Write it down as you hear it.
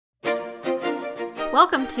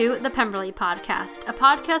Welcome to the Pemberley Podcast, a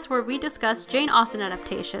podcast where we discuss Jane Austen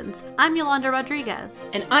adaptations. I'm Yolanda Rodriguez.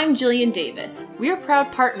 And I'm Jillian Davis. We are proud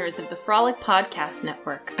partners of the Frolic Podcast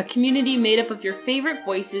Network, a community made up of your favorite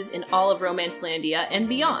voices in all of Romancelandia and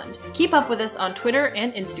beyond. Keep up with us on Twitter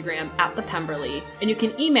and Instagram at The Pemberley, and you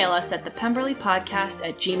can email us at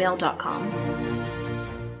thepemberleypodcast@gmail.com.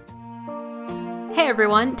 Hey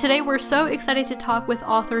everyone, today we're so excited to talk with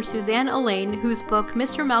author Suzanne Allain, whose book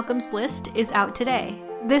Mr. Malcolm's List is out today.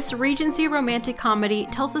 This Regency romantic comedy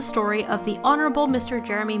tells the story of the Honorable Mr.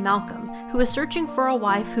 Jeremy Malcolm, who is searching for a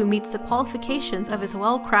wife who meets the qualifications of his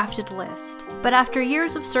well-crafted list. But after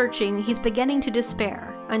years of searching, he's beginning to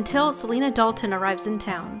despair, until Selina Dalton arrives in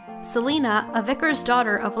town. Selina, a vicar's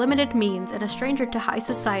daughter of limited means and a stranger to high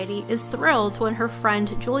society, is thrilled when her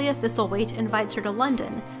friend Julia Thistlethwaite invites her to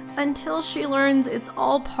London, until she learns it's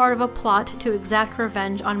all part of a plot to exact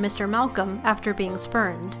revenge on Mr. Malcolm after being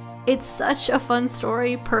spurned. It's such a fun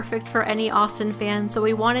story, perfect for any Austen fan, so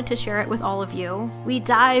we wanted to share it with all of you. We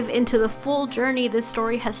dive into the full journey this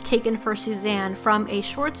story has taken for Suzanne, from a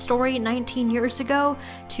short story 19 years ago,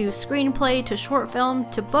 to screenplay, to short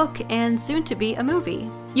film, to book, and soon to be a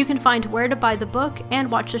movie. You can find where to buy the book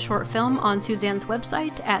and watch the short film on Suzanne's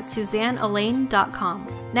website at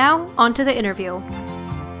suzanneallain.com. Now, on to the interview.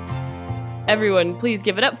 Everyone, please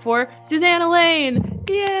give it up for Suzanne Allain!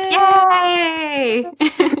 Yay! Yay!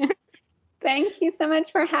 Thank you so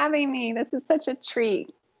much for having me. This is such a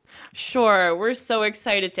treat. Sure, we're so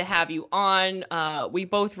excited to have you on. We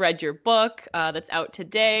both read your book that's out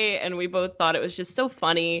today, and we both thought it was just so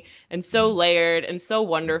funny and so layered and so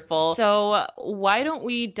wonderful. So why don't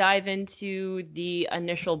we dive into the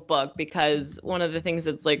initial book? Because one of the things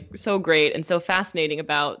that's like so great and so fascinating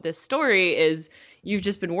about this story is you've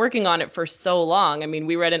just been working on it for so long. I mean,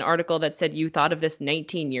 we read an article that said you thought of this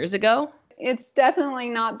 19 years ago. It's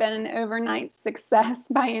definitely not been an overnight success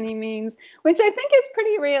by any means, which I think is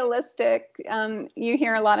pretty realistic. You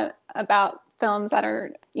hear a lot about films that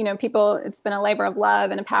are, people, it's been a labor of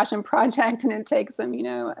love and a passion project, and it takes them,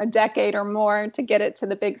 a decade or more to get it to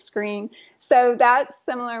the big screen. So that's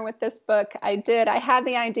similar with this book. I had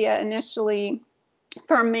the idea initially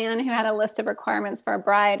for a man who had a list of requirements for a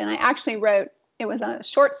bride, and I actually it was a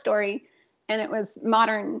short story, and it was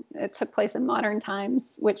modern. It took place in modern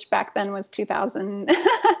times, which back then was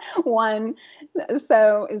 2001.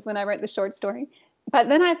 So is when I wrote the short story. But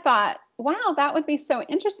then I thought, wow, that would be so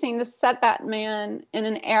interesting to set that man in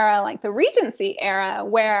an era like the Regency era,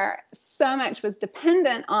 where so much was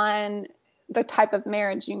dependent on the type of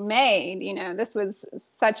marriage you made. This was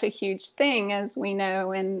such a huge thing, as we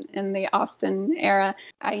know, in the Austen era.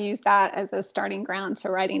 I used that as a starting ground to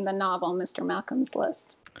writing the novel, Mr. Malcolm's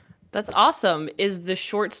List. That's awesome. Is the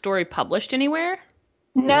short story published anywhere?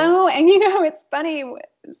 No, and it's funny,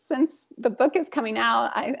 since the book is coming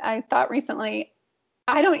out, I thought recently,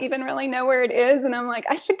 I don't even really know where it is, and I'm like,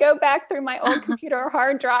 I should go back through my old computer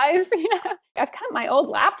hard drives. I've got my old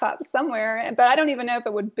laptop somewhere, but I don't even know if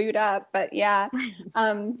it would boot up. But yeah,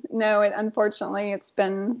 no, unfortunately, it's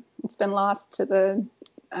been lost to the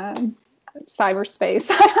cyberspace.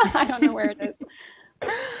 I don't know where it is.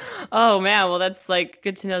 Oh man, well that's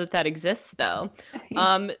good to know that exists though.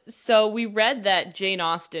 So we read that Jane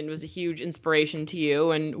Austen was a huge inspiration to you,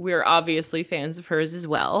 and we're obviously fans of hers as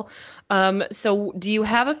well. So do you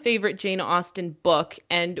have a favorite Jane Austen book,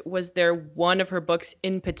 and was there one of her books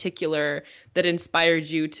in particular that inspired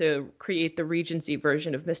you to create the Regency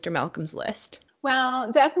version of Mr. Malcolm's List?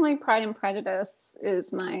 Well, definitely Pride and Prejudice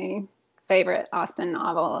is my favorite Austen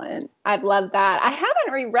novel, and I've loved that. I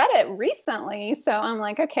haven't reread it recently, so I'm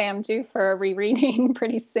like, okay, I'm due for a rereading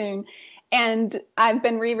pretty soon. And I've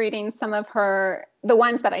been rereading some of the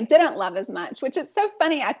ones that I didn't love as much, which is so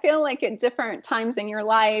funny. I feel like at different times in your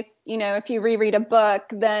life, if you reread a book,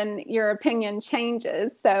 then your opinion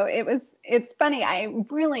changes. So it's funny. I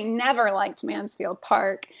really never liked Mansfield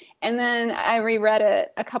Park. And then I reread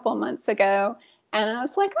it a couple months ago, and I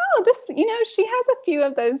was like, oh, this, she has a few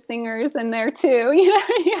of those singers in there too. You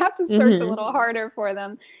have to search a little harder for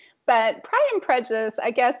them. But Pride and Prejudice,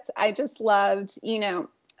 I guess I just loved,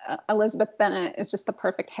 Elizabeth Bennet is just the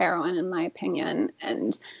perfect heroine in my opinion.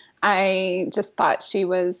 And I just thought she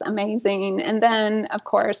was amazing. And then, of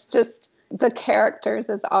course, just the characters,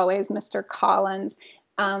 as always, Mr. Collins.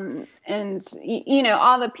 And,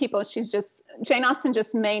 all the people, Jane Austen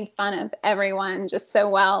just made fun of everyone just so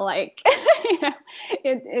well.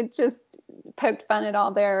 It just poked fun at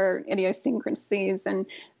all their idiosyncrasies. And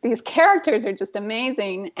these characters are just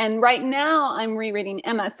amazing. And right now I'm rereading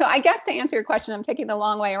Emma. So I guess to answer your question, I'm taking the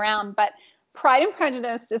long way around, but Pride and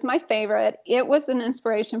Prejudice is my favorite. It was an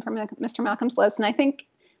inspiration for Mr. Malcolm's List. And I think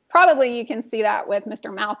probably you can see that with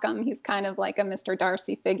Mr. Malcolm. He's kind of like a Mr.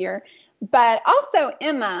 Darcy figure. But also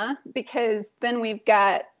Emma, because then we've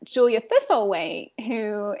got Julia Thistlethwaite,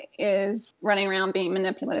 who is running around being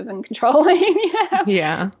manipulative and controlling. You know?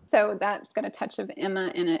 Yeah. So that's got a touch of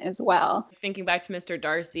Emma in it as well. Thinking back to Mr.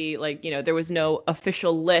 Darcy, like, you know, there was no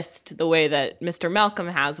official list the way that Mr. Malcolm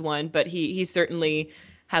has one, but he certainly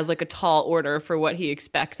has like a tall order for what he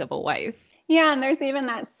expects of a wife. Yeah, and there's even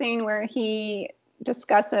that scene where he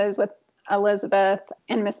discusses with Elizabeth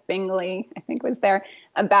and Miss Bingley, I think was there,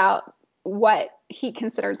 about what he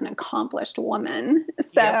considers an accomplished woman.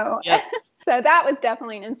 So, yep. So that was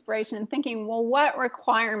definitely an inspiration in thinking, well, what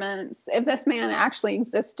requirements, if this man actually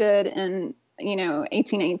existed in,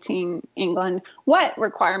 1818 England, what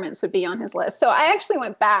requirements would be on his list? So I actually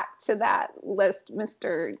went back to that list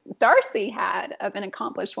Mr. Darcy had of an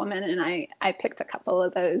accomplished woman, and I picked a couple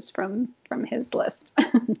of those from his list.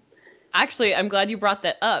 Actually, I'm glad you brought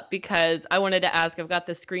that up because I wanted to ask, I've got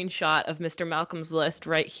the screenshot of Mr. Malcolm's list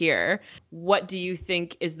right here. What do you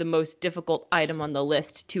think is the most difficult item on the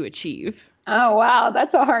list to achieve? Oh, wow.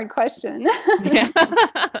 That's a hard question. Yeah.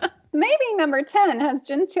 Maybe number 10 has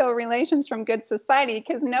genteel relations from good society,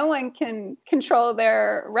 because no one can control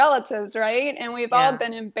their relatives, right? And we've all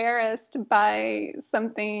been embarrassed by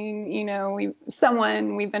something,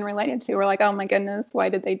 someone we've been related to. We're like, oh my goodness, why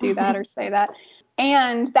did they do that or say that?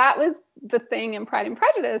 And that was the thing in Pride and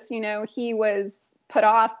Prejudice. He was put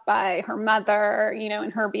off by her mother,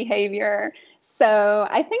 and her behavior. So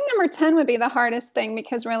I think number 10 would be the hardest thing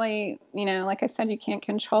because really, like I said, you can't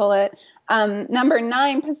control it. Number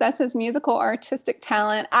 9 possesses musical or artistic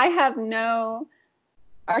talent. I have no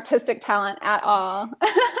artistic talent at all.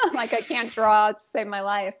 Like I can't draw to save my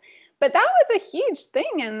life. But that was a huge thing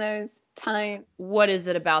in those times. What is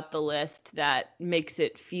it about the list that makes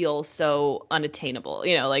it feel so unattainable?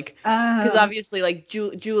 Because obviously like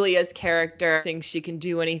Julia's character thinks she can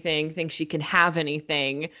do anything, thinks she can have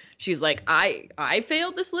anything. She's like, I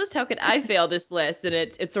failed this list. How could I fail this list? And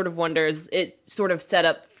it sort of wonders, it's sort of set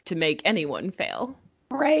up to make anyone fail.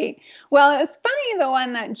 Right. Well, it was funny. The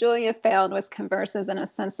one that Julia failed was converses in a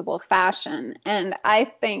sensible fashion. And I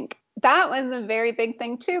think that was a very big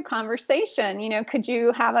thing too. Conversation, could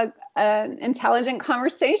you have an intelligent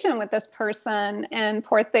conversation with this person? And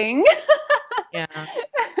poor thing. Yeah.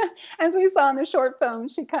 As we saw in the short film,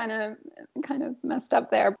 she kind of messed up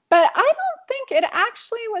there. But I don't think it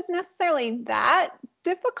actually was necessarily that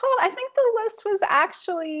difficult. I think the list was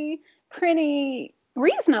actually pretty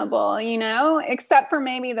reasonable, except for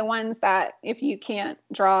maybe the ones that if you can't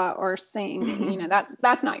draw or sing,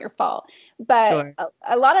 that's not your fault. But sure.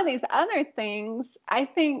 a lot of these other things, I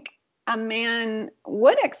think a man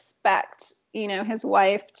would expect, his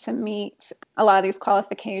wife to meet a lot of these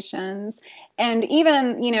qualifications. And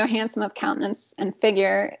even, handsome of countenance and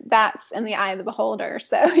figure, that's in the eye of the beholder.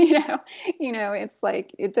 So, it's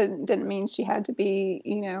like, it didn't mean she had to be,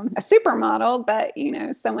 a supermodel, but,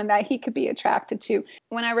 someone that he could be attracted to.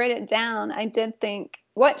 When I wrote it down, I did think,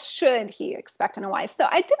 what should he expect in a wife? So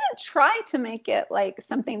I didn't try to make it like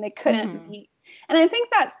something they couldn't meet. And I think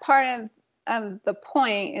that's part of the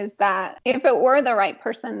point is that if it were the right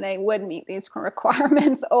person, they would meet these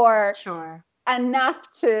requirements or Sure.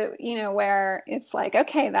 enough to, where it's like,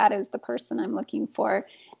 okay, that is the person I'm looking for.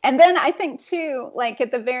 And then I think too, like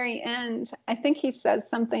at the very end, I think he says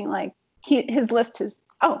something like his list is,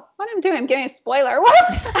 oh, what I'm doing, I'm giving a spoiler. What?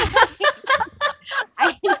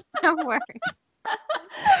 Don't worry.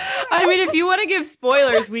 I mean, if you want to give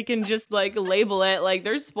spoilers, we can just like label it like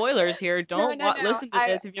there's spoilers here. Don't listen to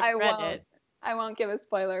this if you've read it. I won't give a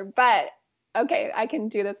spoiler, but okay, I can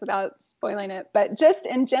do this without spoiling it. But just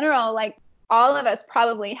in general, like all of us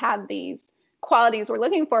probably have these qualities we're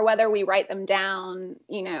looking for, whether we write them down,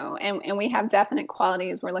 and we have definite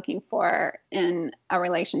qualities we're looking for in a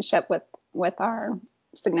relationship with our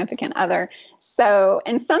significant other. So,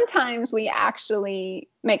 and sometimes we actually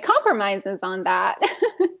make compromises on that.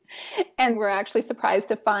 And we're actually surprised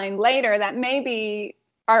to find later that maybe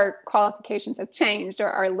our qualifications have changed or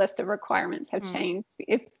our list of requirements have changed.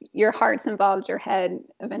 If your heart's involved, your head,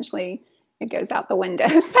 eventually it goes out the window.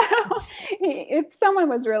 So if someone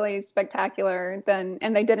was really spectacular, then,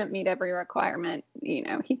 and they didn't meet every requirement,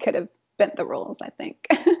 he could have bent the rules, I think.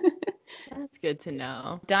 That's good to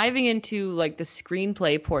know. Diving into like the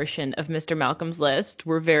screenplay portion of Mr. Malcolm's list,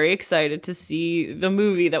 we're very excited to see the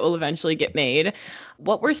movie that will eventually get made.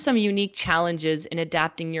 What were some unique challenges in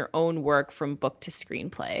adapting your own work from book to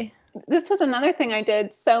screenplay? This was another thing I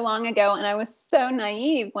did so long ago, and I was so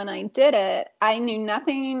naive when I did it. I knew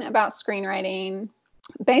nothing about screenwriting.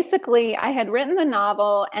 basically I had written the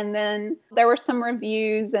novel, and then there were some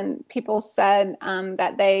reviews and people said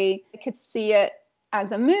that they could see it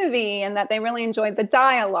as a movie and that they really enjoyed the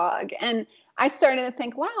dialogue. And I started to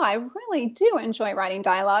think, wow, I really do enjoy writing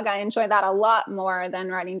dialogue. I enjoy that a lot more than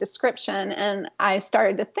writing description. And I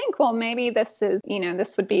started to think, well, maybe this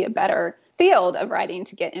would be a better field of writing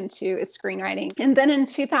to get into, is screenwriting. And then in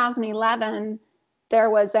 2011, there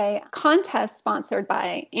was a contest sponsored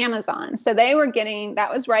by Amazon. So that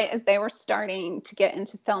was right as they were starting to get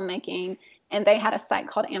into filmmaking, and they had a site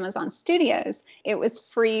called Amazon Studios. It was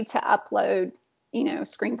free to upload,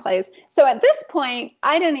 screenplays. So at this point,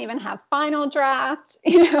 I didn't even have final draft.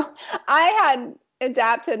 I had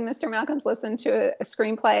adapted Mr. Malcolm's List into a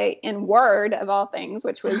screenplay in Word, of all things,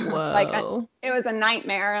 which was it was a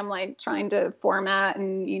nightmare. I'm like trying to format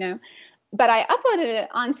and, but I uploaded it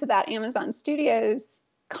onto that Amazon Studios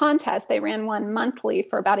contest. They ran one monthly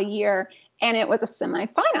for about a year, and it was a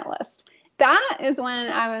semifinalist. That is when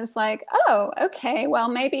I was like, oh, okay, well,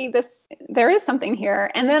 maybe there is something here.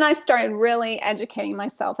 And then I started really educating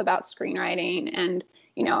myself about screenwriting, and,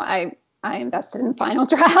 I invested in Final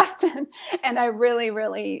Draft and I really,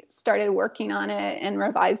 really started working on it and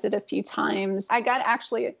revised it a few times. I got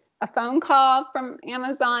actually a phone call from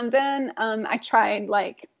Amazon. Then I tried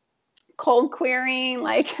cold querying,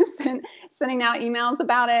 sending out emails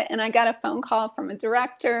about it. And I got a phone call from a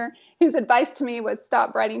director whose advice to me was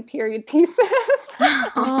stop writing period pieces.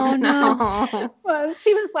 Oh, no. Well,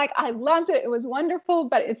 she was like, I loved it. It was wonderful,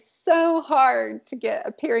 but it's so hard to get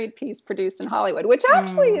a period piece produced in Hollywood, which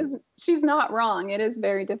actually she's not wrong. It is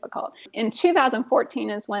very difficult. In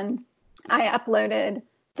 2014 is when I uploaded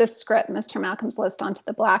the script, Mr. Malcolm's List, onto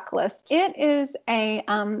the Blacklist. It is a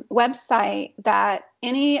website that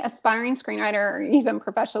any aspiring screenwriter or even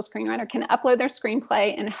professional screenwriter can upload their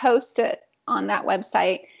screenplay and host it on that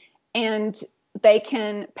website. And they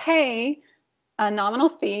can pay a nominal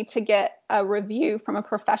fee to get a review from a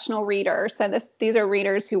professional reader. So these are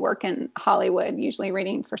readers who work in Hollywood, usually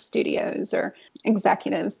reading for studios or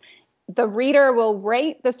executives. The reader will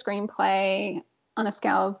rate the screenplay on a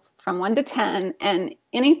scale from 1 to 10, and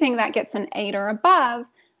anything that gets an 8 or above,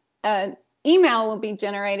 an email will be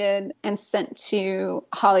generated and sent to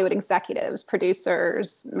Hollywood executives,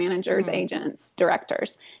 producers, managers, agents,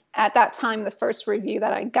 directors. At that time, the first review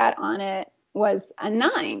that I got on it was a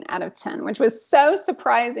 9 out of 10, which was so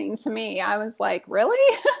surprising to me. I was like,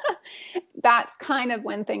 really? That's kind of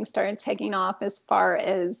when things started taking off as far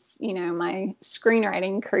as, my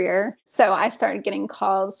screenwriting career. So I started getting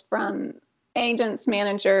calls from agents,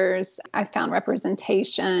 managers. I found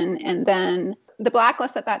representation. And then the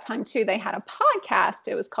Blacklist at that time too, they had a podcast.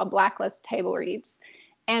 It was called Blacklist Table Reads.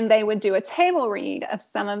 And they would do a table read of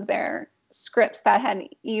some of their scripts that had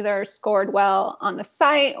either scored well on the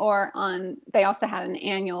site or they also had an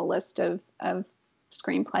annual list of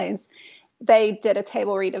screenplays. They did a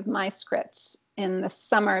table read of my scripts in the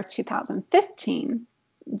summer of 2015.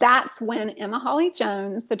 That's when Emma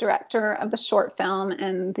Hawley-Jones, the director of the short film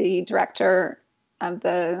and the director of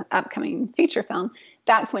the upcoming feature film,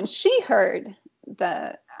 that's when she heard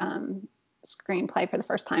the screenplay for the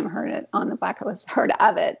first time, heard it on the Blacklist, heard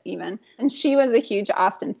of it even. And she was a huge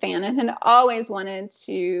Austen fan and had always wanted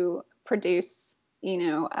to produce,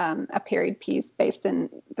 a period piece based in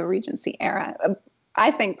the Regency era.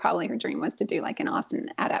 I think probably her dream was to do an Austen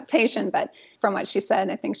adaptation, but from what she said,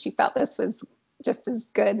 I think she felt this was just as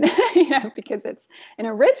good, because it's an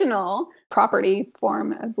original property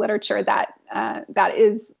form of literature that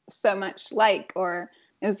is so much or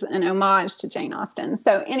is an homage to Jane Austen.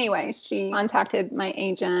 So anyway, she contacted my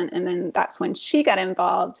agent, and then that's when she got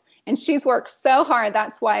involved. And she's worked so hard.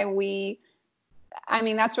 That's why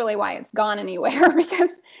that's really why it's gone anywhere, because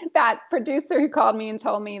that producer who called me and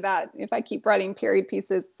told me that if I keep writing period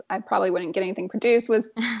pieces, I probably wouldn't get anything produced was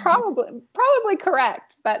probably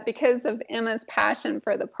correct. But because of Emma's passion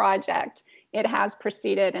for the project, it has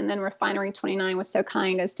proceeded. And then Refinery 29 was so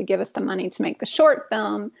kind as to give us the money to make the short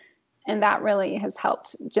film. And that really has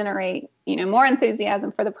helped generate, more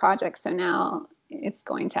enthusiasm for the project. So now it's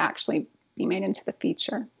going to actually be made into the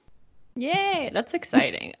feature. Yay, that's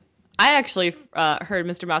exciting. I actually heard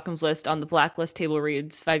Mr. Malcolm's List on the Blacklist Table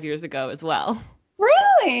Reads 5 years ago as well.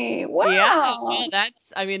 Really? Wow. Yeah,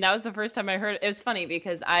 that was the first time I heard it. It was funny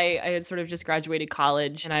because I had sort of just graduated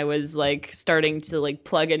college and I was starting to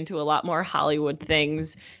plug into a lot more Hollywood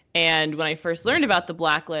things. And when I first learned about the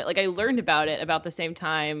Blacklist, I learned about it about the same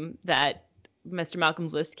time that Mr.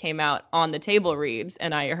 Malcolm's List came out on the table reads,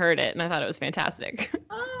 and I heard it and I thought it was fantastic.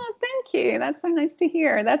 Oh, thank thank you. That's so nice to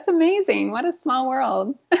hear. That's amazing. What a small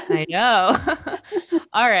world. I know.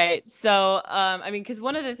 All right. So, I mean, because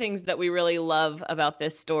one of the things that we really love about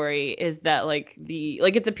this story is that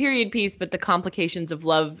it's a period piece, but the complications of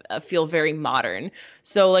love feel very modern.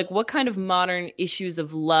 So, like, what kind of modern issues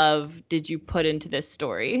of love did you put into this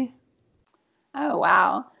story? Oh,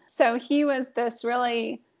 wow. So he was this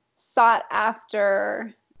really sought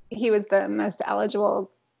after, he was the most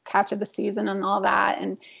eligible catch of the season and all that.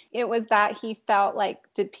 And it was that he felt like,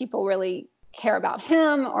 did people really care about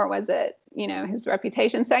him, or was it, his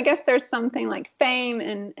reputation? So I guess there's something like fame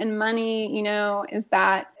and money, is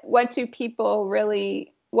that, what do people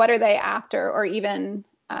really, what are they after? Or even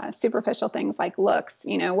superficial things like looks,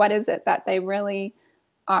 what is it that they really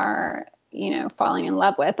are, falling in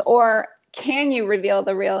love with? Or can you reveal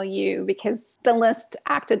the real you? Because the list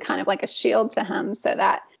acted kind of like a shield to him so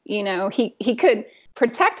that, he could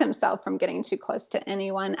protect himself from getting too close to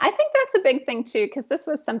anyone. I think that's a big thing too, because this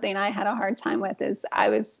was something I had a hard time with.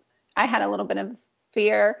 I had a little bit of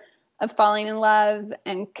fear of falling in love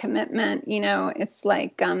and commitment. It's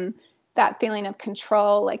like that feeling of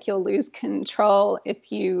control, like you'll lose control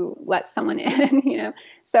if you let someone in,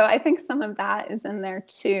 So I think some of that is in there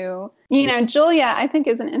too. Julia, I think,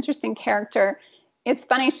 is an interesting character. It's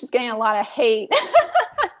funny, she's getting a lot of hate.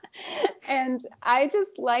 And I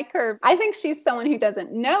just like her. I think she's someone who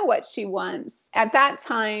doesn't know what she wants. At that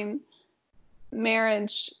time,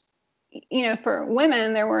 marriage, for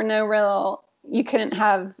women, there were no real, you couldn't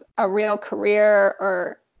have a real career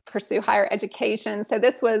or pursue higher education. So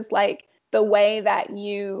this was like the way that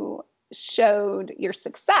you showed your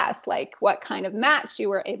success, like what kind of match you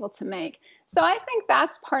were able to make. So I think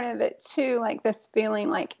that's part of it too, like this feeling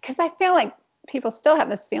like, because I feel like people still have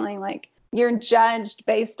this feeling like you're judged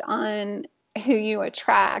based on who you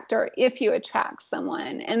attract or if you attract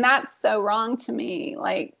someone. And that's so wrong to me.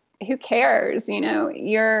 Like, who cares?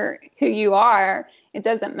 You're who you are. It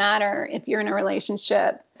doesn't matter if you're in a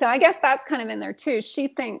relationship. So I guess that's kind of in there too. She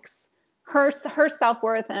thinks her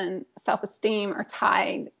self-worth and self-esteem are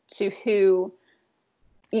tied to who,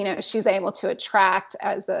 she's able to attract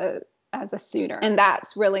as a suitor. And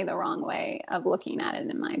that's really the wrong way of looking at it,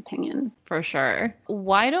 in my opinion. For sure.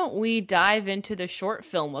 Why don't we dive into the short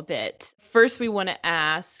film a bit? First, we want to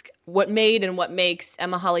ask what made and what makes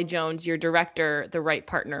Emma Hawley-Jones, your director, the right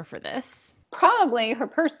partner for this? Probably her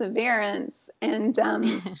perseverance. And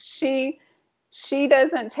she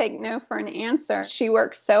doesn't take no for an answer. She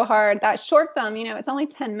works so hard. That short film, it's only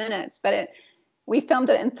 10 minutes, but we filmed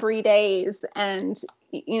it in 3 days. And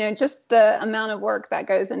just the amount of work that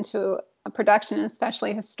goes into a production,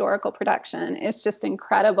 especially historical production, is just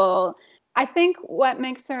incredible. I think what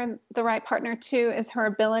makes her the right partner too is her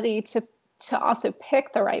ability to also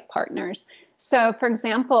pick the right partners. So, for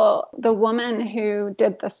example, the woman who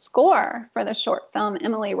did the score for the short film,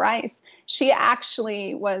 Emily Rice, she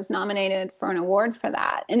actually was nominated for an award for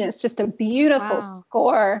that. And it's just a beautiful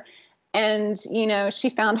score. And, she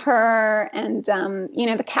found her, and,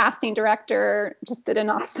 the casting director just did an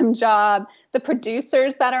awesome job. The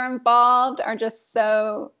producers that are involved are just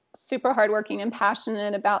so super hardworking and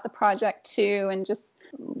passionate about the project too, and just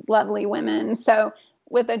lovely women. So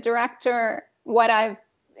with a director,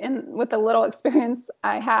 with the little experience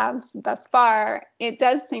I have thus far, it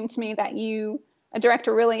does seem to me that a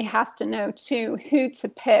director really has to know too who to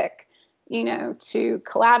pick, to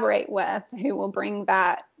collaborate with, who will bring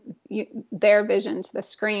their vision to the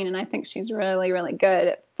screen. And I think she's really, really good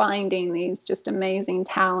at finding these just amazing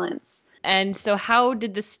talents. And so how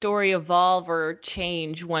did the story evolve or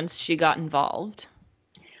change once she got involved?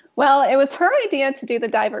 Well, it was her idea to do the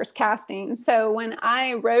diverse casting. So when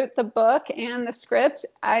I wrote the book and the script,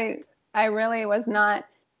 I really was not,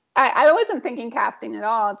 I wasn't thinking casting at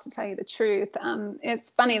all, to tell you the truth.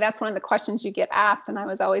 It's funny, that's one of the questions you get asked, and I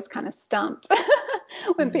was always kind of stumped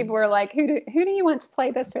when people were like, who do you want to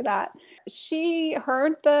play this or that? She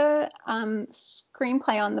heard the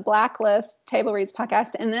screenplay on the Blacklist, Table Reads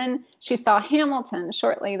podcast, and then she saw Hamilton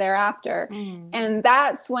shortly thereafter. And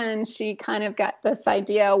that's when she kind of got this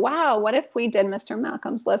idea, wow, what if we did Mr.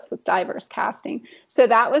 Malcolm's List with diverse casting? So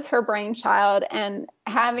that was her brainchild. And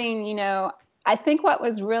having, I think what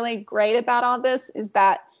was really great about all this is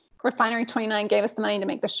that Refinery 29 gave us the money to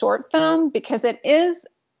make the short film, because it is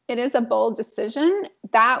a bold decision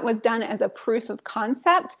that was done as a proof of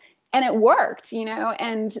concept, and it worked,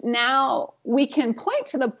 and now we can point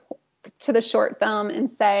to the short film and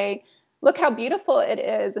say, look how beautiful it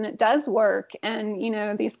is, and it does work, and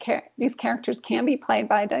these characters can be played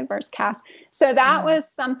by a diverse cast. So that was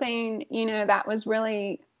something, that was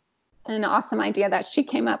really an awesome idea that she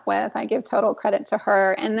came up with. I give total credit to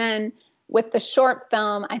her. And then with the short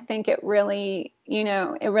film, I think it really,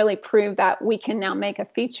 it really proved that we can now make a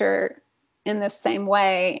feature in the same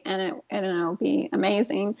way, and it'll be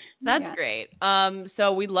amazing. That's great.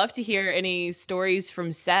 So we'd love to hear any stories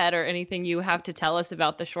from set or anything you have to tell us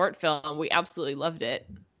about the short film. We absolutely loved it.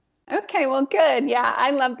 Okay, well, good. Yeah,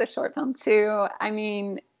 I love the short film too. I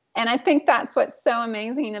mean, and I think that's what's so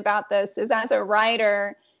amazing about this is, as a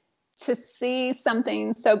writer, to see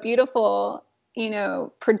something so beautiful,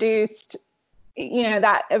 produced,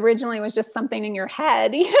 that originally was just something in your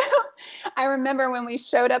head. I remember when we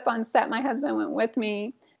showed up on set, my husband went with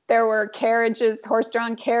me. There were carriages,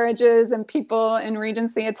 horse-drawn carriages, and people in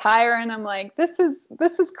Regency attire, and I'm like, this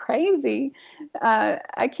is crazy.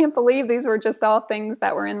 I can't believe these were just all things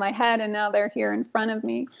that were in my head, and now they're here in front of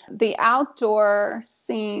me. The outdoor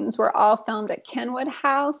scenes were all filmed at Kenwood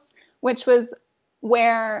House, which was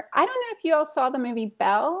where, I don't know if you all saw the movie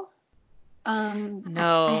Belle.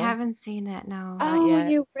 No, I haven't seen it. No, not yet.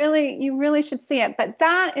 You really should see it. But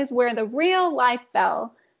that is where the real life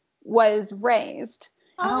Belle was raised.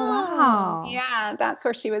 Oh, wow. Yeah, that's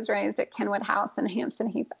where she was raised, at Kenwood House in Hampstead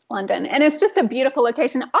Heath, London. And it's just a beautiful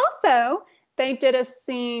location. Also, they did a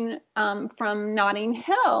scene from Notting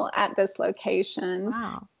Hill at this location.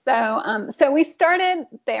 Wow. So we started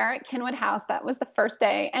there at Kenwood House. That was the first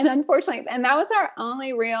day. And unfortunately, and that was our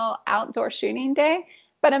only real outdoor shooting day.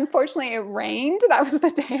 But unfortunately, it rained. That was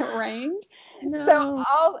the day it rained. No.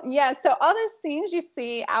 So all those scenes you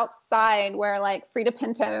see outside, where like Frida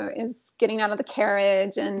Pinto is getting out of the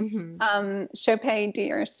carriage, and Chopin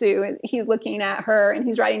Sue, he's looking at her and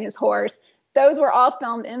he's riding his horse. Those were all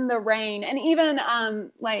filmed in the rain. And even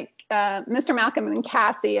Mr. Malcolm and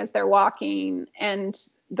Cassie, as they're walking and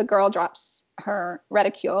the girl drops her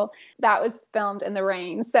reticule, that was filmed in the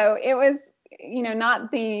rain. So it was,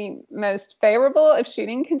 not the most favorable of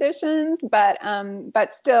shooting conditions, but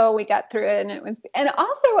still we got through it. And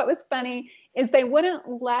also what was funny is they wouldn't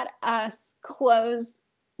let us close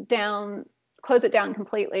it down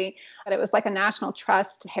completely. But it was like a National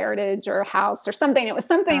Trust heritage or house or something. It was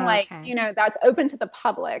something that's open to the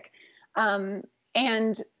public.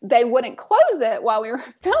 And they wouldn't close it while we were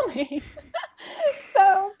filming.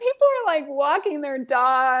 So people were like walking their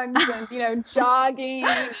dogs and, jogging,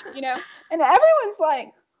 and everyone's like,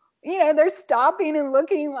 they're stopping and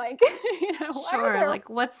looking like, sure. Like,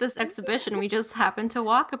 what's this exhibition we just happened to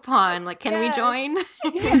walk upon? Like, can we join?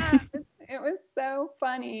 Yeah, it was so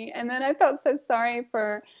funny. And then I felt so sorry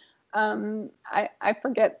for, I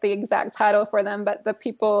forget the exact title for them, but the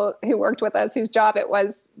people who worked with us, whose job it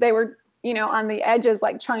was, they were, on the edges,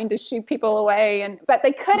 like trying to shoo people away. But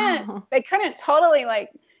they couldn't totally,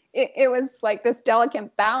 like, it was like this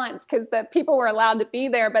delicate balance, because the people were allowed to be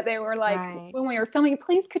there, but they were like, when we were filming,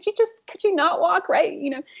 please, could you not walk, right?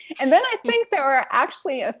 And then I think there were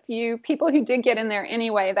actually a few people who did get in there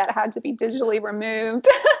anyway that had to be digitally removed,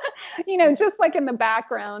 just like in the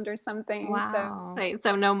background or something. Wow.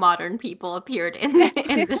 So no modern people appeared in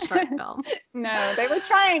the short film. No, they were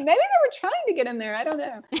trying. Maybe they were trying to get in there. I don't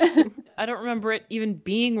know. I don't remember it even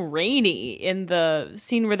being rainy in the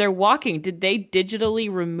scene where they're walking. Did they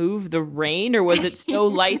digitally remove the rain, or was it so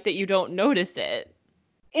light that you don't notice it?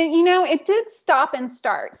 It did stop and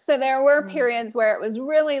start. So there were periods where it was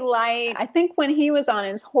really light. I think when he was on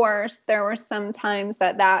his horse, there were some times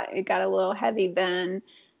that it got a little heavy then.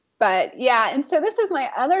 But yeah, and so this is my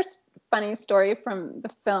other funny story from the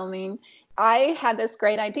filming. I had this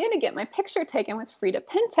great idea to get my picture taken with Frida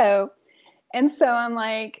Pinto. And so I'm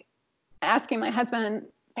like asking my husband,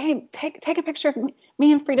 babe, take a picture of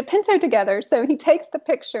me and Frida Pinto together. So he takes the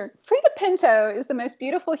picture. Frida Pinto is the most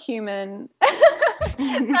beautiful human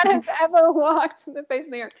that has ever walked the face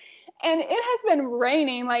of the earth. And it has been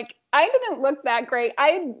raining. Like, I didn't look that great. I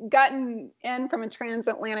had gotten in from a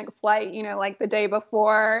transatlantic flight, like the day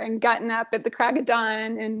before, and gotten up at the crack of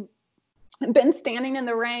dawn and been standing in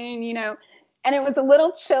the rain, and it was a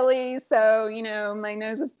little chilly. So, my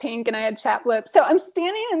nose was pink and I had chapped lips. So I'm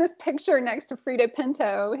standing in this picture next to Frida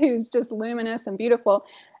Pinto, who's just luminous and beautiful.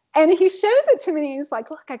 And he shows it to me. He's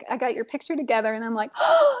like, look, I got your picture together. And I'm like,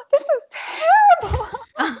 oh, this is terrible.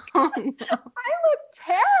 Oh, no. I look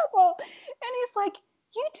terrible. And he's like,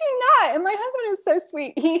 you do not. And my husband is so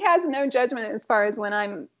sweet. He has no judgment as far as when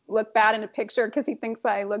I look bad in a picture, because he thinks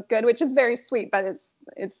I look good, which is very sweet, but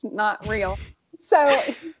it's not real. So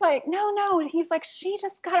he's like, no. He's like, she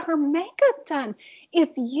just got her makeup done. If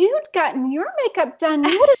you'd gotten your makeup done,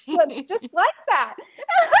 you would have looked just like that.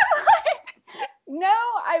 And I'm like, no,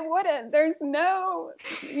 I wouldn't. There's no,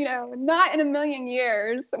 not in a million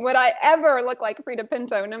years would I ever look like Frida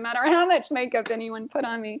Pinto, no matter how much makeup anyone put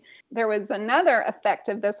on me. There was another effect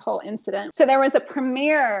of this whole incident. So there was a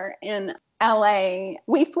premiere in LA.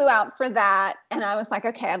 We flew out for that. And I was like,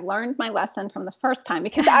 okay, I've learned my lesson from the first time,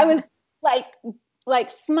 because I was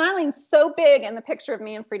like smiling so big in the picture of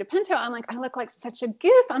me and Frida Pinto. I'm like, I look like such a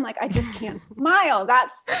goof. I'm like, I just can't smile.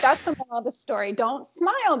 That's the moral of the story. Don't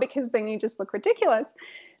smile, because then you just look ridiculous.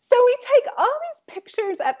 So we take all these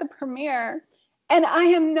pictures at the premiere, and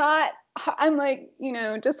I'm like,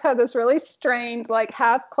 just have this really strained, like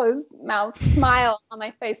half closed mouth smile on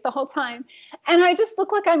my face the whole time. And I just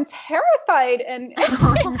look like I'm terrified. And my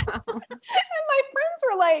friends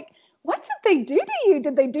were like, what did they do to you?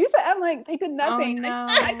 Did they do something? I'm like, they did nothing. Oh, no.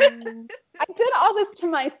 I did all this to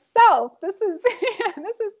myself. This is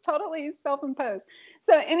totally self-imposed.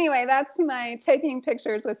 So anyway, that's my taking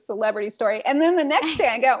pictures with celebrity story. And then the next day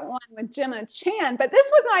I got one with Gemma Chan, but this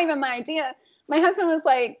was not even my idea. My husband was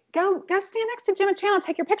like, go stand next to Gemma Chan, I'll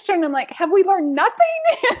take your picture. And I'm like, have we learned nothing?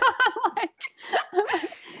 I'm like,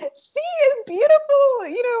 she is beautiful,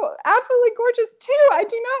 absolutely gorgeous too. I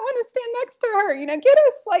do not want to stand next to her, get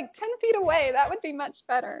us like 10 feet away. That would be much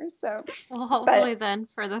better. So, well, hopefully then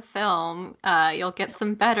for the film, you'll get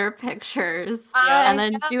some better pictures and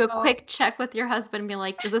then do a quick check with your husband and be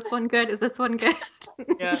like, is this one good? Is this one good?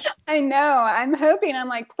 Yeah. I know. I'm hoping. I'm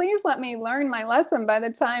like, please let me learn my lesson by the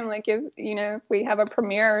time, like, if we have a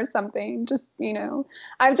premiere or something, just,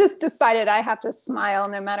 I've just decided I have to smile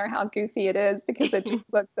no matter how goofy it is, because it just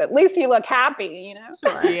looks, at least you look happy,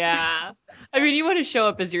 Sure. Yeah. I mean, you want to show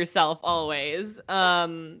up as yourself always.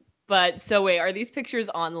 But so wait, are these pictures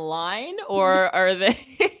online or are they?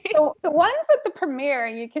 The ones at the premiere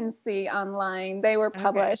you can see online. They were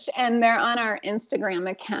published and they're on our Instagram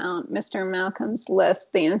account, Mr. Malcolm's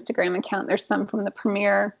List, the Instagram account. There's some from the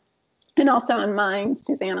premiere and also on mine,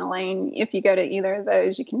 Suzanne Allain. If you go to either of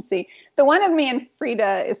those, you can see. The one of me and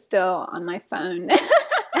Frida is still on my phone.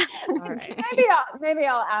 Right. Maybe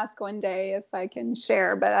I'll ask one day if I can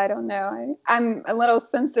share, but I don't know. I'm a little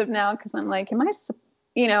sensitive now because I'm like,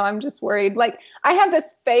 I'm just worried. Like, I have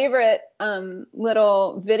this favorite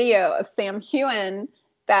little video of Sam Heughan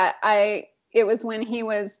that it was when he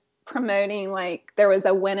was promoting, like, there was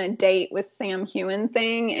a win a date with Sam Heughan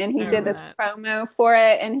thing, and he did this promo for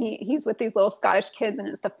it, and he's with these little Scottish kids, and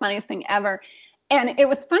it's the funniest thing ever. And it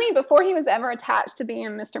was funny, before he was ever attached to being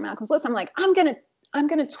Mr. Malcolm's List, I'm like, I'm gonna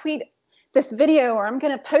tweet this video, or I'm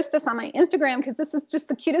going to post this on my Instagram, because this is just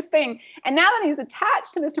the cutest thing. And now that he's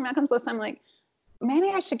attached to Mr. Malcolm's List, I'm like, maybe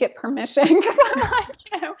I should get permission, because I'm like,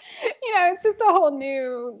 it's just a whole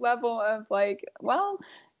new level of like, well,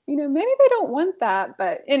 maybe they don't want that.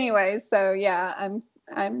 But anyway, so yeah,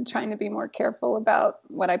 I'm trying to be more careful about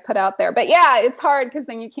what I put out there. But yeah, it's hard, because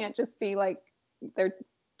then you can't just be like their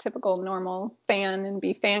typical normal fan and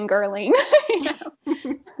be fangirling.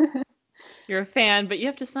 You're a fan, but you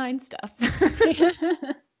have to sign stuff.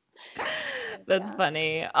 That's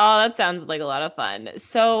funny. Oh, that sounds like a lot of fun.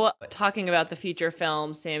 So, talking about the feature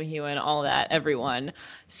film, Sam Heughan, all that, everyone.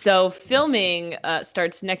 So, filming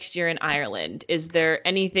starts next year in Ireland. Is there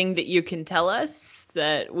anything that you can tell us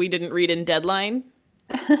that we didn't read in Deadline?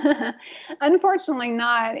 Unfortunately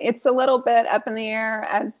not. It's a little bit up in the air,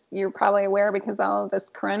 as you're probably aware, because of all of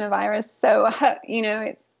this coronavirus. So,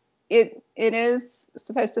 it is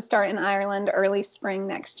supposed to start in Ireland early spring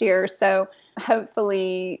next year. So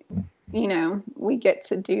hopefully, we get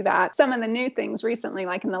to do that. Some of the new things recently,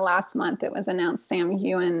 like in the last month, it was announced Sam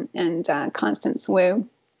Heughan and Constance Wu.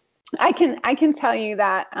 I can tell you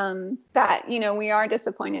that we are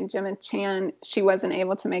disappointed. Gemma Chan, she wasn't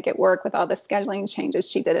able to make it work with all the scheduling changes.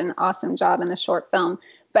 She did an awesome job in the short film,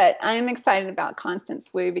 but I'm excited about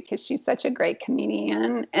Constance Wu because she's such a great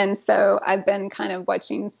comedian. And so I've been kind of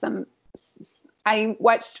watching I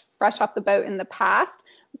watched Fresh Off the Boat in the past,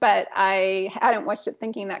 but I hadn't watched it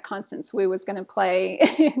thinking that Constance Wu was going to play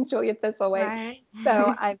Julia Thistlewaite. Right.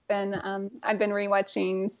 So I've been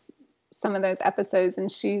rewatching some of those episodes,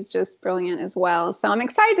 and she's just brilliant as well. So I'm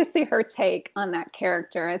excited to see her take on that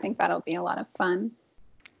character. I think that'll be a lot of fun.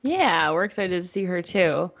 Yeah, we're excited to see her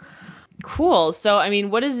too. Cool. So, I mean,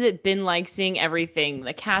 what has it been like seeing everything,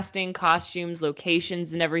 the casting, costumes,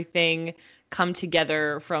 locations, and everything come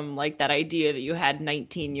together from like that idea that you had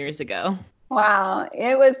 19 years ago? Wow.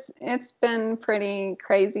 It's been pretty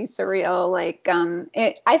crazy, surreal. Like,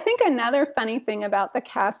 I think another funny thing about the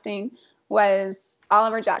casting was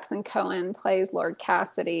Oliver Jackson Cohen plays Lord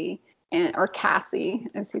Cassidy, or Cassie,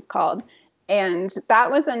 as he's called. And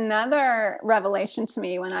that was another revelation to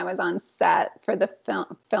me when I was on set for the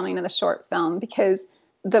filming of the short film, because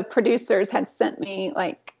the producers had sent me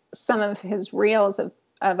like some of his reels of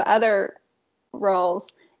other roles,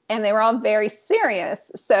 and they were all very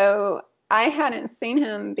serious. So I hadn't seen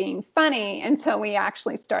him being funny until we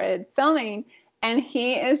actually started filming. And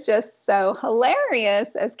he is just so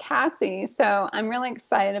hilarious as Cassie. So I'm really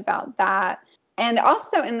excited about that. And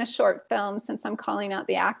also in the short film, since I'm calling out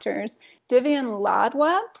the actors, Divian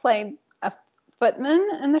Ladwa played a footman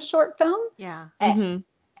in the short film. Yeah.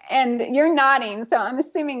 And you're nodding, so I'm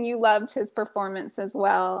assuming you loved his performance as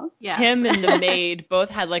well. Yeah. Him and the maid both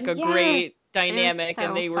had like a Yes, great dynamic, so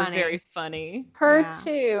and they were funny. very funny. Her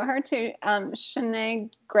too. Sinead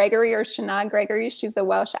Gregory, she's a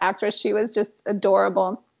Welsh actress. She was just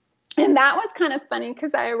adorable. And that was kind of funny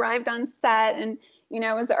because I arrived on set and, you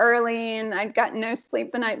know, it was early and I'd gotten no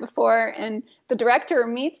sleep the night before. And the director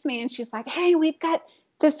meets me and she's like, hey, we've got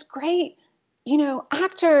this great, you know,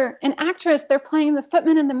 actor and actress. They're playing the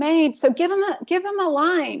footman and the maid. So give him a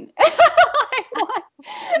line.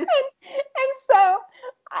 and so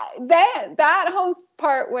that whole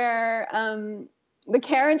part where the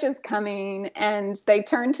carriage is coming and they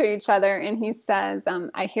turn to each other and he says,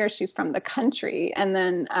 I hear she's from the country. And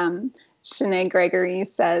then Sinead Gregory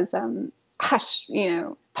says, hush, you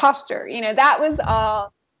know, posture, you know, that was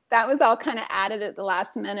all kind of added at the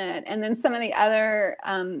last minute. And then some of the other,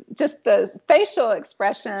 just the facial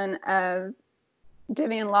expression of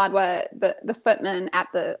Divian Ladwa, the footman at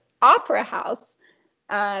the opera house,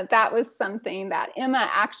 that was something that Emma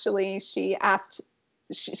actually, she asked,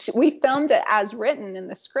 we filmed it as written in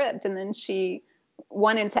the script, and then she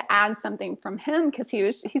wanted to add something from him because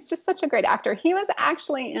he's just such a great actor. He was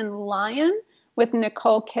actually in Lion with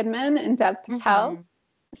Nicole Kidman and Dev Patel.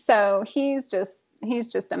 So he's just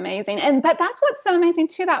amazing. But that's what's so amazing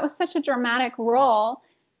too. That was such a dramatic role.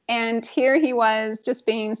 And here he was just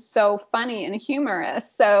being so funny and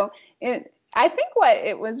humorous. So I think what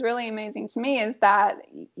it was really amazing to me is that,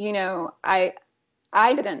 you know, I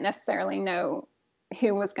didn't necessarily know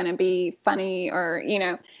who was going to be funny or, you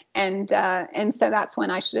know, and so that's when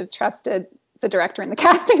I should have trusted the director and the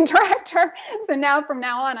casting director. So now from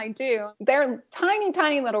now on, I do. They're tiny,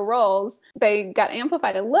 tiny little roles. They got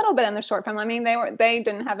amplified a little bit in the short film. I mean, they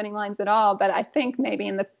didn't have any lines at all, but I think maybe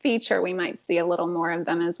in the feature we might see a little more of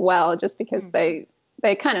them as well, just because they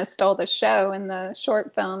kind of stole the show in the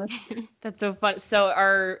short film. That's so fun. So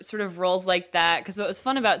are sort of roles like that, because what was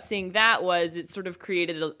fun about seeing that was it sort of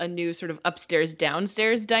created a new sort of upstairs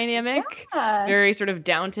downstairs dynamic. Yeah. Very sort of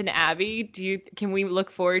Downton Abbey. Can we look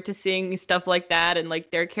forward to seeing stuff like that and like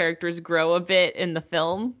their characters grow a bit in the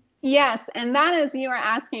film? Yes, and that is, you were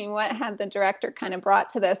asking what had the director kind of brought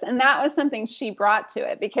to this, and that was something she brought to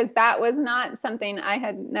it, because that was not something I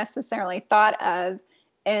had necessarily thought of.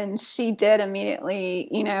 And she did immediately,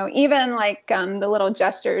 you know, even like the little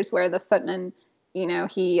gestures where the footman, you know,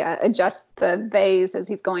 he adjusts the vase as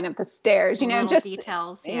he's going up the stairs, you know, just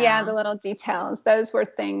details. Yeah, the little details. Those were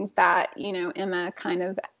things that, you know, Emma kind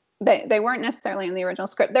of, they weren't necessarily in the original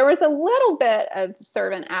script. There was a little bit of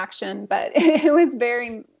servant action, but it was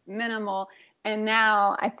very minimal. And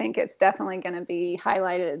now I think it's definitely going to be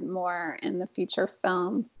highlighted more in the feature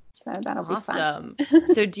film. So that'll be fun.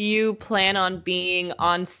 So do you plan on being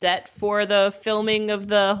on set for the filming of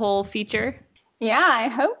the whole feature? Yeah, I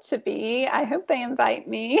hope to be. I hope they invite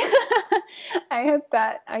me. I hope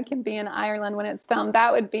that I can be in Ireland when it's filmed.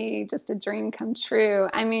 That would be just a dream come true.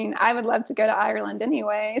 I mean, I would love to go to Ireland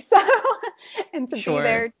anyway. So, and to be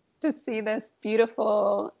there to see this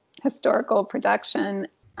beautiful historical production.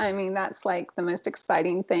 I mean, that's like the most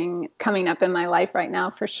exciting thing coming up in my life right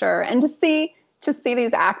now for sure. And to see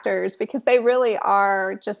these actors, because they really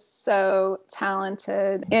are just so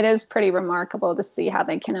talented. It is pretty remarkable to see how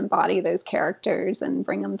they can embody those characters and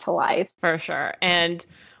bring them to life. For sure. And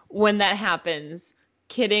when that happens,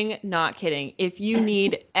 kidding, not kidding, if you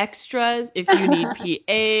need extras, if you need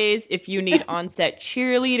PAs, if you need on-set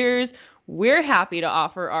cheerleaders, we're happy to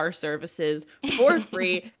offer our services for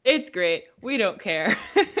free. It's great. We don't care.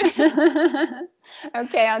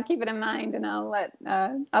 Okay, I'll keep it in mind, and I'll let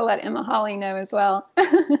Emma Hawley know as well.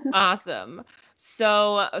 Awesome.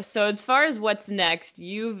 So as far as what's next,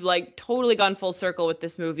 you've like totally gone full circle with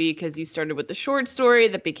this movie, because you started with the short story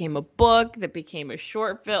that became a book, that became a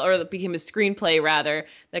short film, or that became a screenplay rather,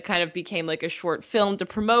 that kind of became like a short film to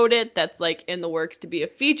promote it. That's like in the works to be a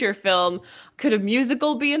feature film. Could a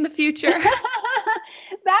musical be in the future?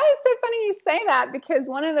 That is so funny you say that, because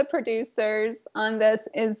one of the producers on this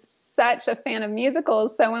is such a fan of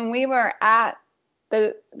musicals. So when we were at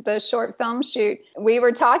the short film shoot, we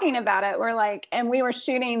were talking about it. We're like, and we were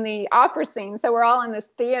shooting the opera scene. So we're all in this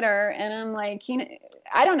theater, and I'm like, you know,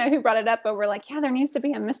 I don't know who brought it up, but we're like, yeah, there needs to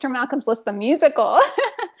be a Mr. Malcolm's List, the musical.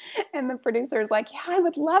 And the producer's like, yeah, I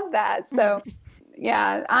would love that. So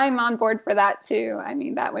yeah, I'm on board for that too. I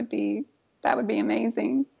mean, that would be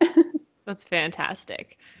amazing. That's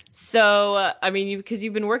fantastic. So, I mean, because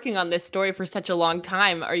you've been working on this story for such a long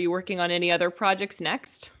time, are you working on any other projects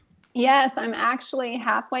next? Yes, I'm actually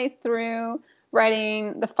halfway through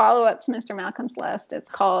writing the follow-up to Mr. Malcolm's List. It's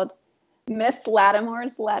called Miss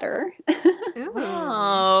Lattimore's Letter.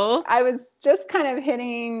 Oh. I was just kind of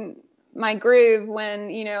hitting my groove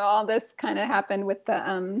when, all this kind of happened with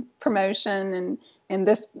the promotion and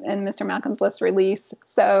Mr. Malcolm's List release.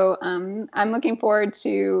 So I'm looking forward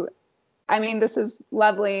to, this is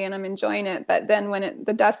lovely and I'm enjoying it, but then when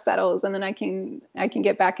the dust settles and then I can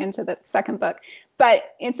get back into the second book.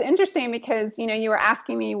 But it's interesting because, you were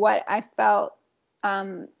asking me what I felt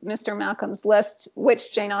Mr. Malcolm's List,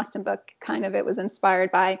 which Jane Austen book it was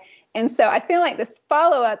inspired by. And so I feel like this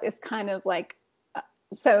follow-up is kind of like,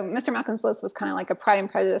 so Mr. Malcolm's List was kind of like a Pride and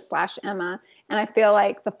Prejudice / Emma. And I feel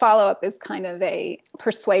like the follow-up is kind of a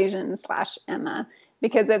Persuasion / Emma,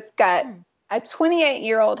 because it's got a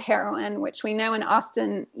 28-year-old heroine, which we know in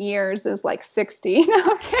Austen years is like 60.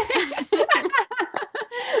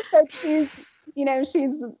 But she's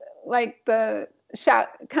like a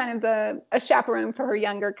chaperone for her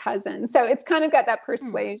younger cousin. So it's kind of got that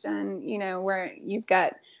persuasion, where you've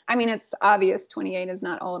got, it's obvious 28 is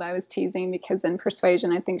not old. I was teasing because in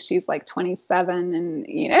Persuasion, I think she's like 27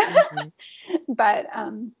 and, but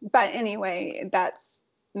anyway, that's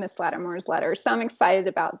Miss Lattimore's Letter. So I'm excited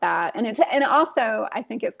about that. And also I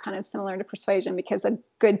think it's kind of similar to Persuasion because a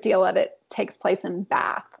good deal of it takes place in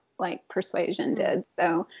Bath, like Persuasion did.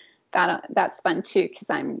 So that's fun too, because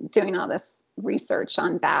I'm doing all this research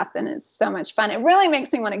on Bath and it's so much fun. It really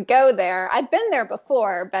makes me want to go there. I've been there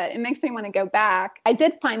before, but it makes me want to go back. I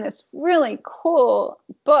did find this really cool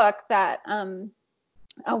book that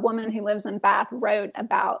a woman who lives in Bath wrote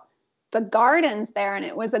about the gardens there, and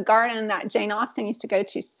it was a garden that Jane Austen used to go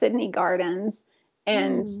to, Sydney Gardens.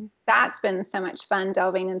 And that's been so much fun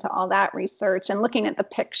delving into all that research and looking at the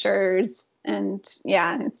pictures. And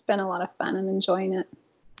yeah, it's been a lot of fun. I'm enjoying it.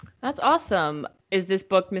 That's awesome. Is this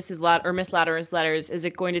book, Miss Lattimore's Letters, is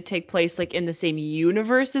it going to take place like in the same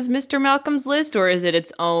universe as Mr. Malcolm's List, or is it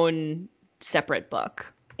its own separate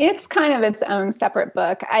book? It's kind of its own separate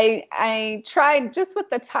book. I tried just with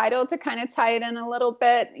the title to kind of tie it in a little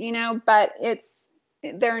bit, but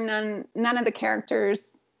none of the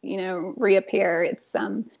characters, reappear. It's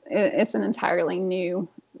an entirely new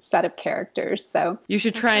set of characters. So you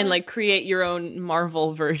should try and like create your own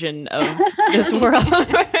Marvel version of this world.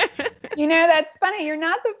 That's funny. You're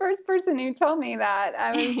not the first person who told me that.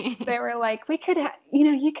 They were like, we could,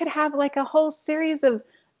 you could have like a whole series of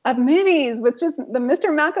movies with just the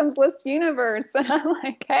Mr. Malcolm's List universe. And I'm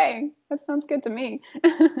like, hey, that sounds good to me.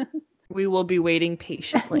 We will be waiting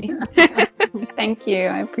patiently. Thank you.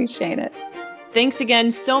 I appreciate it. Thanks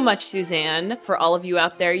again so much, Suzanne. For all of you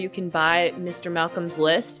out there, you can buy Mr. Malcolm's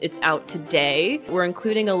List. It's out today. We're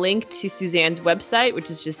including a link to Suzanne's website, which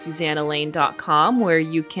is just SuzanneAllain.com, where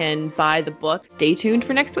you can buy the book. Stay tuned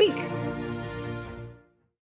for next week.